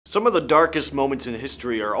Some of the darkest moments in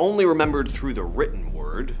history are only remembered through the written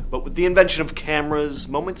word, but with the invention of cameras,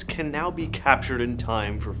 moments can now be captured in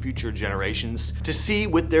time for future generations to see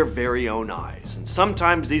with their very own eyes. And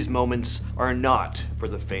sometimes these moments are not for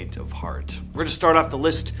the faint of heart. We're going to start off the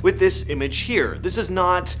list with this image here. This is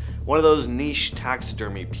not one of those niche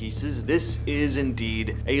taxidermy pieces. This is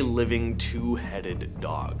indeed a living two-headed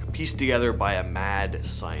dog, pieced together by a mad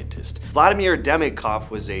scientist. Vladimir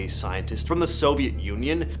Demikov was a scientist from the Soviet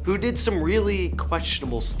Union who did some really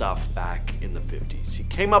questionable stuff back in the 50s. He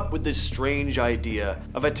came up with this strange idea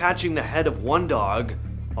of attaching the head of one dog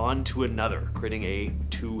onto another, creating a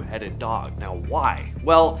two-headed dog. Now, why?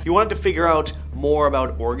 Well, he wanted to figure out more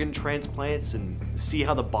about organ transplants and see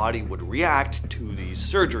how the body would react to these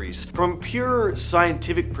surgeries. From a pure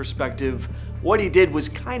scientific perspective, what he did was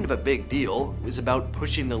kind of a big deal. It was about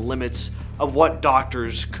pushing the limits of what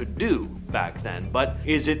doctors could do back then. But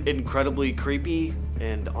is it incredibly creepy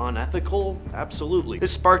and unethical? Absolutely.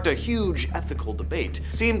 This sparked a huge ethical debate.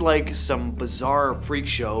 It seemed like some bizarre freak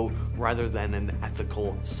show rather than an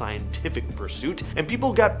ethical scientific pursuit, and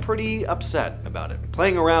people got pretty upset about it.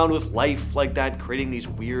 Playing around with life like that, creating these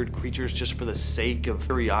weird creatures just for the sake of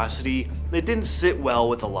curiosity, it didn't sit well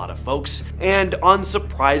with a lot of folks, and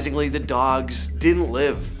unsurprisingly, the dogs didn't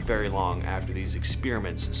live very long after these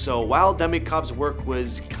experiments. So while Demikov's work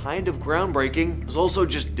was kind of groundbreaking, it was also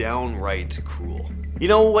just downright cruel. You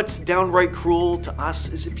know what's downright cruel to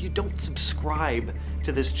us is if you don't subscribe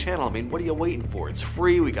to this channel. I mean, what are you waiting for? It's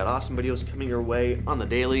free. We got awesome videos coming your way on the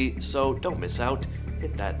daily, so don't miss out.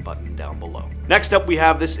 Hit that button down below. Next up, we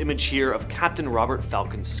have this image here of Captain Robert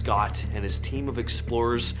Falcon Scott and his team of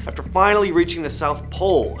explorers after finally reaching the South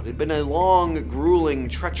Pole. It had been a long, grueling,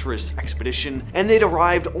 treacherous expedition, and they'd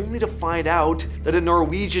arrived only to find out that a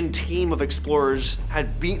Norwegian team of explorers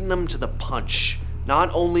had beaten them to the punch.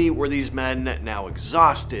 Not only were these men now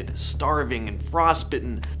exhausted, starving, and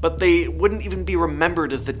frostbitten, but they wouldn't even be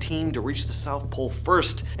remembered as the team to reach the South Pole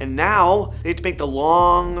first. And now they had to make the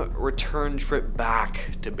long return trip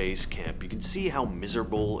back to base camp. You can see how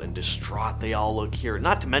miserable and distraught they all look here,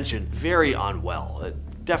 not to mention very unwell.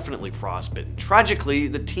 Definitely frostbitten. Tragically,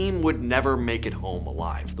 the team would never make it home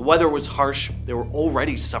alive. The weather was harsh, they were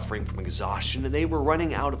already suffering from exhaustion, and they were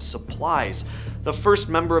running out of supplies. The first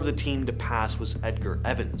member of the team to pass was Edgar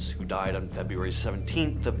Evans, who died on February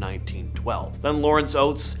 17th of 1912. Then Lawrence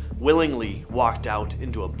Oates willingly walked out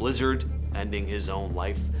into a blizzard, ending his own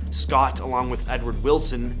life. Scott, along with Edward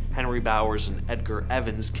Wilson, Henry Bowers, and Edgar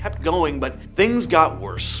Evans, kept going, but things got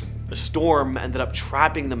worse. The storm ended up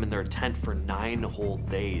trapping them in their tent for 9 whole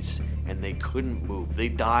days, and they couldn't move. They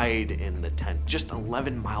died in the tent, just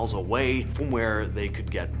 11 miles away from where they could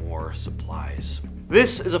get more supplies.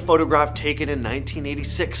 This is a photograph taken in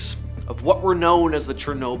 1986 of what were known as the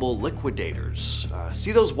Chernobyl liquidators.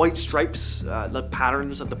 See those white stripes, the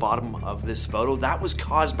patterns at the bottom of this photo? That was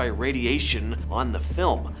caused by radiation on the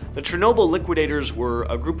film. The Chernobyl liquidators were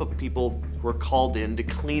a group of people who were called in to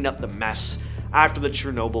clean up the mess after the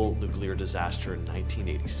Chernobyl nuclear disaster in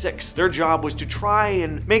 1986. Their job was to try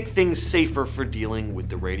and make things safer for dealing with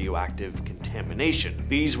the radioactive contamination.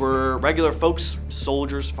 These were regular folks,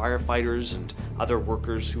 soldiers, firefighters, and other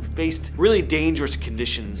workers who faced really dangerous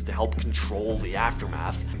conditions to help control the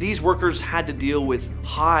aftermath. These workers had to deal with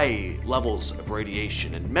high levels of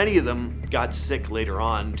radiation, and many of them got sick later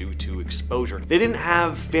on due to exposure. They didn't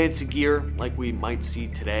have fancy gear like we might see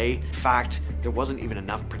today. In fact, there wasn't even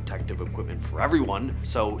enough protective equipment for everyone,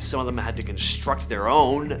 so some of them had to construct their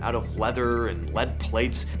own out of leather and lead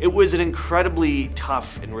plates. It was an incredibly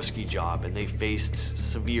tough and risky job, and they faced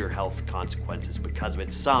severe health consequences because of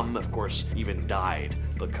it. Some, of course, even died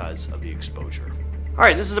because of the exposure.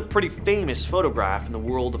 Alright, this is a pretty famous photograph in the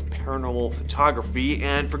world of paranormal photography,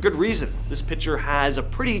 and for good reason. This picture has a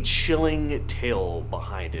pretty chilling tale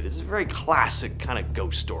behind it. It's a very classic kind of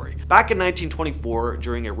ghost story. Back in 1924,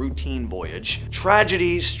 during a routine voyage,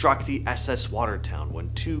 tragedy struck the SS Watertown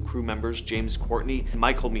when 2 crew members, James Courtney and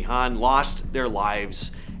Michael Meehan, lost their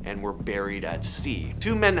lives and were buried at sea.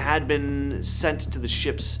 2 men had been sent to the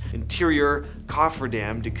ship's interior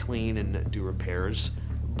cofferdam to clean and do repairs,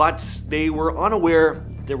 but they were unaware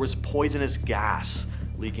there was poisonous gas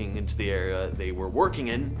leaking into the area they were working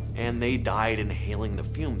in, and they died inhaling the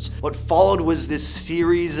fumes. What followed was this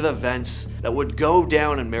series of events that would go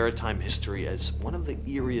down in maritime history as one of the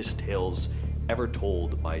eeriest tales ever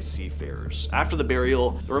told by seafarers. After the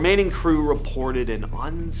burial, the remaining crew reported an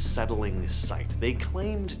unsettling sight. They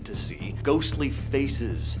claimed to see ghostly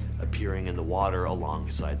faces appearing in the water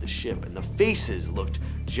alongside the ship, and the faces looked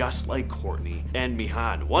just like Courtney and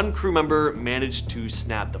Meehan. One crew member managed to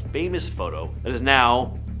snap the famous photo that is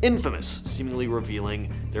now infamous, seemingly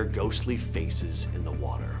revealing their ghostly faces in the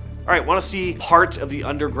water. Alright, want to see part of the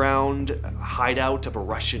underground hideout of a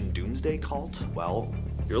Russian doomsday cult? Well,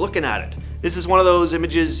 you're looking at it. This is one of those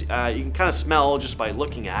images you can kind of smell just by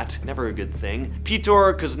looking at. Never a good thing.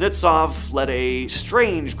 Pyotr Kuznetsov led a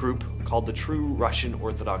strange group called the True Russian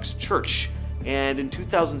Orthodox Church. And in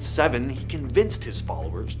 2007, he convinced his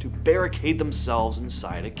followers to barricade themselves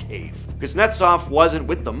inside a cave. Kuznetsov wasn't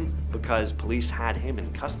with them because police had him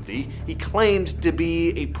in custody. He claimed to be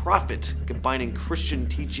a prophet, combining Christian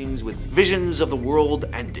teachings with visions of the world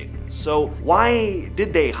ending. So why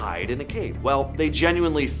did they hide in a cave? Well, they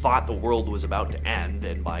genuinely thought the world was about to end,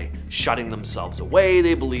 and by shutting themselves away,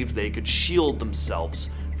 they believed they could shield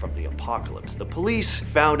themselves from the apocalypse. The police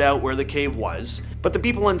found out where the cave was, but the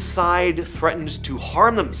people inside threatened to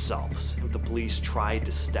harm themselves if the police tried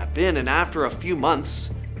to step in, and after a few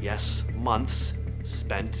months, yes, months,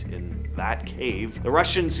 spent in that cave, the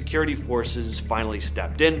Russian security forces finally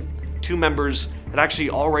stepped in. 2 members had actually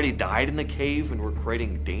already died in the cave and were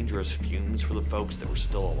creating dangerous fumes for the folks that were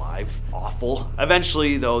still alive. Awful.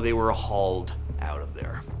 Eventually, though, they were hauled out of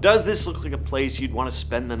there. Does this look like a place you'd want to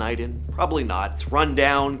spend the night in? Probably not. It's run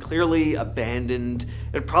down, clearly abandoned.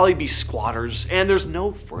 It'd probably be squatters, and there's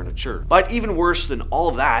no furniture. But even worse than all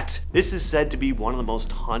of that, this is said to be one of the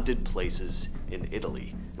most haunted places in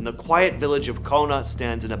Italy. In the quiet village of Cona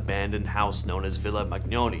stands an abandoned house known as Villa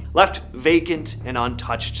Magnoni, left vacant and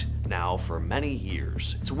untouched now for many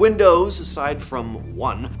years. Its windows, aside from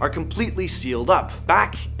one, are completely sealed up.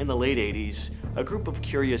 Back in the late 80s, a group of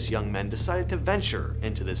curious young men decided to venture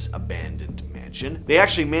into this abandoned mansion. They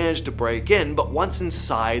actually managed to break in, but once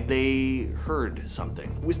inside, they heard something.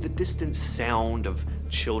 It was the distant sound of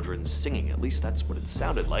children singing. At least that's what it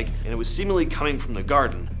sounded like, and it was seemingly coming from the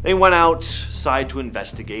garden. They went outside to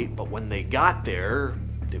investigate, but when they got there,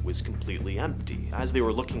 it was completely empty. As they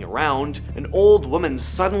were looking around, an old woman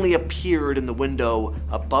suddenly appeared in the window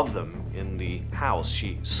above them in the house.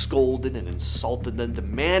 She scolded and insulted them,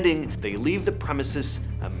 demanding they leave the premises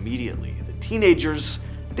immediately. The teenagers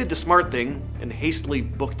did the smart thing and hastily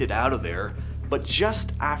booked it out of there, but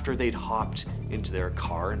just after they'd hopped into their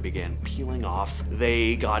car and began peeling off,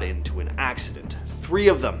 they got into an accident. 3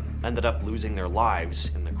 of them ended up losing their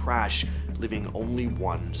lives in the crash, leaving only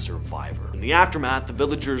 1 survivor. In the aftermath, the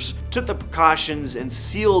villagers took the precautions and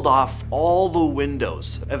sealed off all the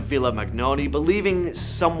windows of Villa Magnoni, believing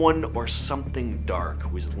someone or something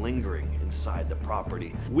dark was lingering inside the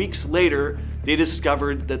property. Weeks later, they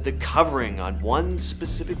discovered that the covering on one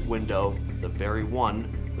specific window, the very one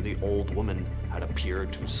where the old woman had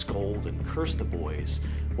appeared to scold and curse the boys,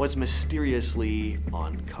 was mysteriously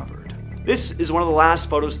uncovered. This is one of the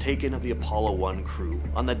last photos taken of the Apollo 1 crew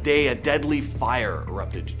on the day a deadly fire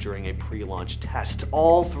erupted during a pre-launch test.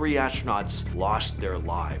 All 3 astronauts lost their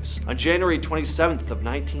lives. On January 27th of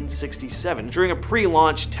 1967, during a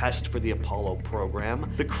pre-launch test for the Apollo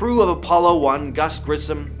program, the crew of Apollo 1, Gus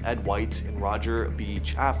Grissom, Ed White, and Roger B.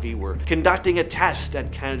 Chaffee, were conducting a test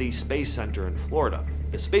at Kennedy Space Center in Florida.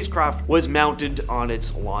 The spacecraft was mounted on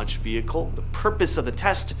its launch vehicle. The purpose of the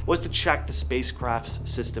test was to check the spacecraft's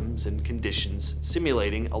systems and conditions,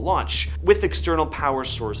 simulating a launch with external power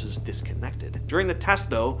sources disconnected. During the test,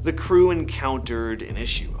 though, the crew encountered an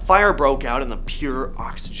issue. A fire broke out in the pure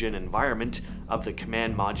oxygen environment of the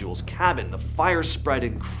command module's cabin. The fire spread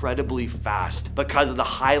incredibly fast because of the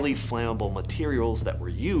highly flammable materials that were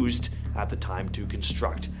used at the time to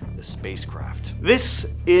construct the spacecraft. This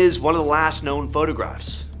is one of the last known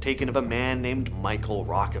photographs taken of a man named Michael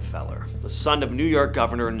Rockefeller, the son of New York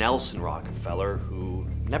Governor Nelson Rockefeller, who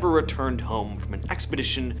never returned home from an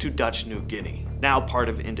expedition to Dutch New Guinea, now part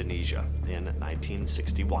of Indonesia, in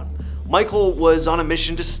 1961. Michael was on a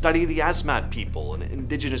mission to study the Asmat people, an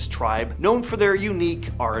indigenous tribe known for their unique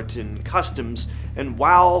art and customs, and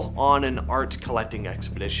while on an art collecting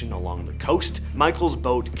expedition along the coast, Michael's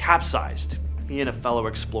boat capsized. He and a fellow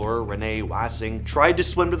explorer, Rene Wassing, tried to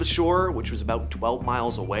swim to the shore, which was about 12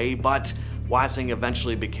 miles away, but Wassing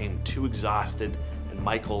eventually became too exhausted, and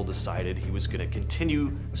Michael decided he was going to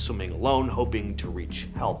continue swimming alone, hoping to reach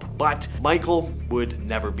help. But Michael would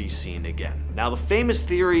never be seen again. Now, the famous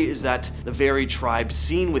theory is that the very tribe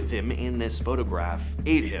seen with him in this photograph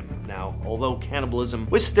ate him. Now, although cannibalism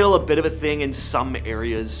was still a bit of a thing in some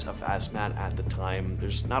areas of Asmat at the time,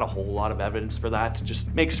 there's not a whole lot of evidence for that. It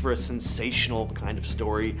just makes for a sensational kind of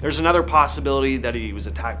story. There's another possibility that he was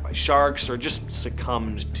attacked by sharks or just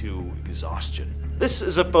succumbed to exhaustion. This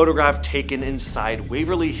is a photograph taken inside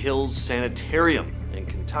Waverly Hills Sanitarium in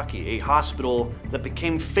Kentucky, a hospital that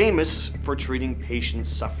became famous for treating patients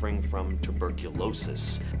suffering from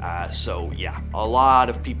tuberculosis. So yeah, a lot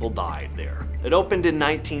of people died there. It opened in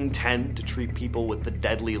 1910 to treat people with the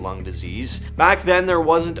deadly lung disease. Back then, there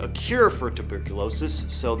wasn't a cure for tuberculosis,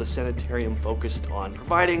 so the sanitarium focused on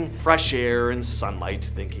providing fresh air and sunlight,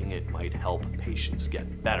 thinking it might help patients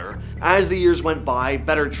get better. As the years went by,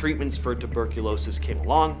 better treatments for tuberculosis came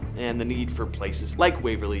along, and the need for places like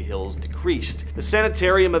Waverly Hills decreased. The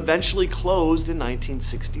sanitarium eventually closed in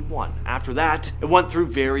 1961. After that, it went through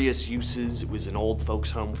various uses. It was an old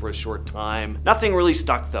folks' home for a short time. Nothing really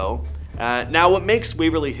stuck though. Now, what makes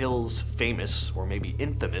Waverly Hills famous, or maybe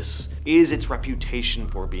infamous, is its reputation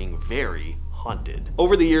for being very haunted.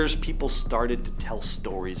 Over the years, people started to tell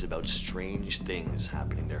stories about strange things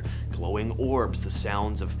happening there. Glowing orbs, the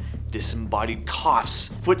sounds of disembodied coughs,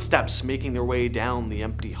 footsteps making their way down the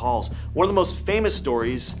empty halls. One of the most famous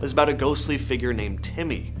stories is about a ghostly figure named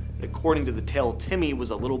Timmy. According to the tale, Timmy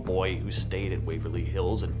was a little boy who stayed at Waverly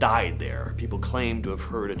Hills and died there. People claim to have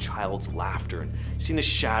heard a child's laughter and seen a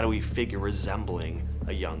shadowy figure resembling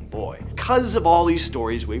a young boy. Because of all these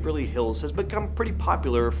stories, Waverly Hills has become pretty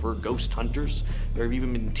popular for ghost hunters. There have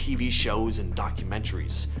even been TV shows and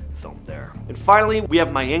documentaries filmed there. And finally, we have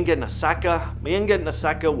Mayenga Nasaka. Mayenga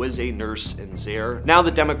Nasaka was a nurse in Zaire, now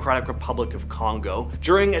the Democratic Republic of Congo,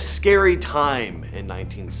 during a scary time in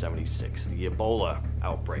 1976, the Ebola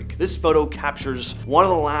outbreak. This photo captures one of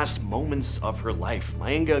the last moments of her life.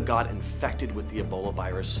 Mayenga got infected with the Ebola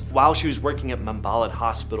virus while she was working at Mambalat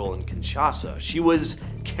Hospital in Kinshasa. She was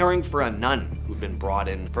caring for a nun who'd been brought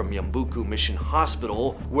in from Yambuku Mission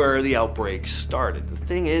Hospital where the outbreak started. The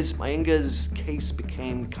thing is, Mayenga's case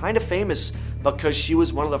became kind of famous because she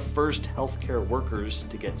was one of the first healthcare workers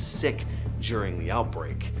to get sick during the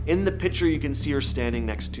outbreak. In the picture, you can see her standing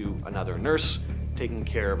next to another nurse taking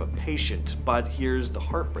care of a patient, but here's the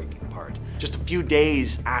heartbreaking part. Just a few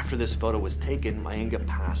days after this photo was taken, Mayenga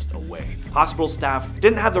passed away. Hospital staff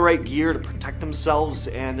didn't have the right gear to protect themselves,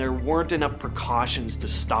 and there weren't enough precautions to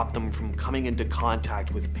stop them from coming into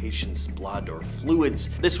contact with patients' blood or fluids.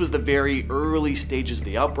 This was the very early stages of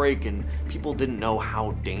the outbreak, and people didn't know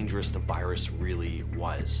how dangerous the virus really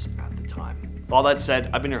was at the time. With all that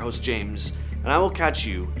said, I've been your host, James, and I will catch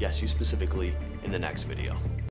you, yes, you specifically, in the next video.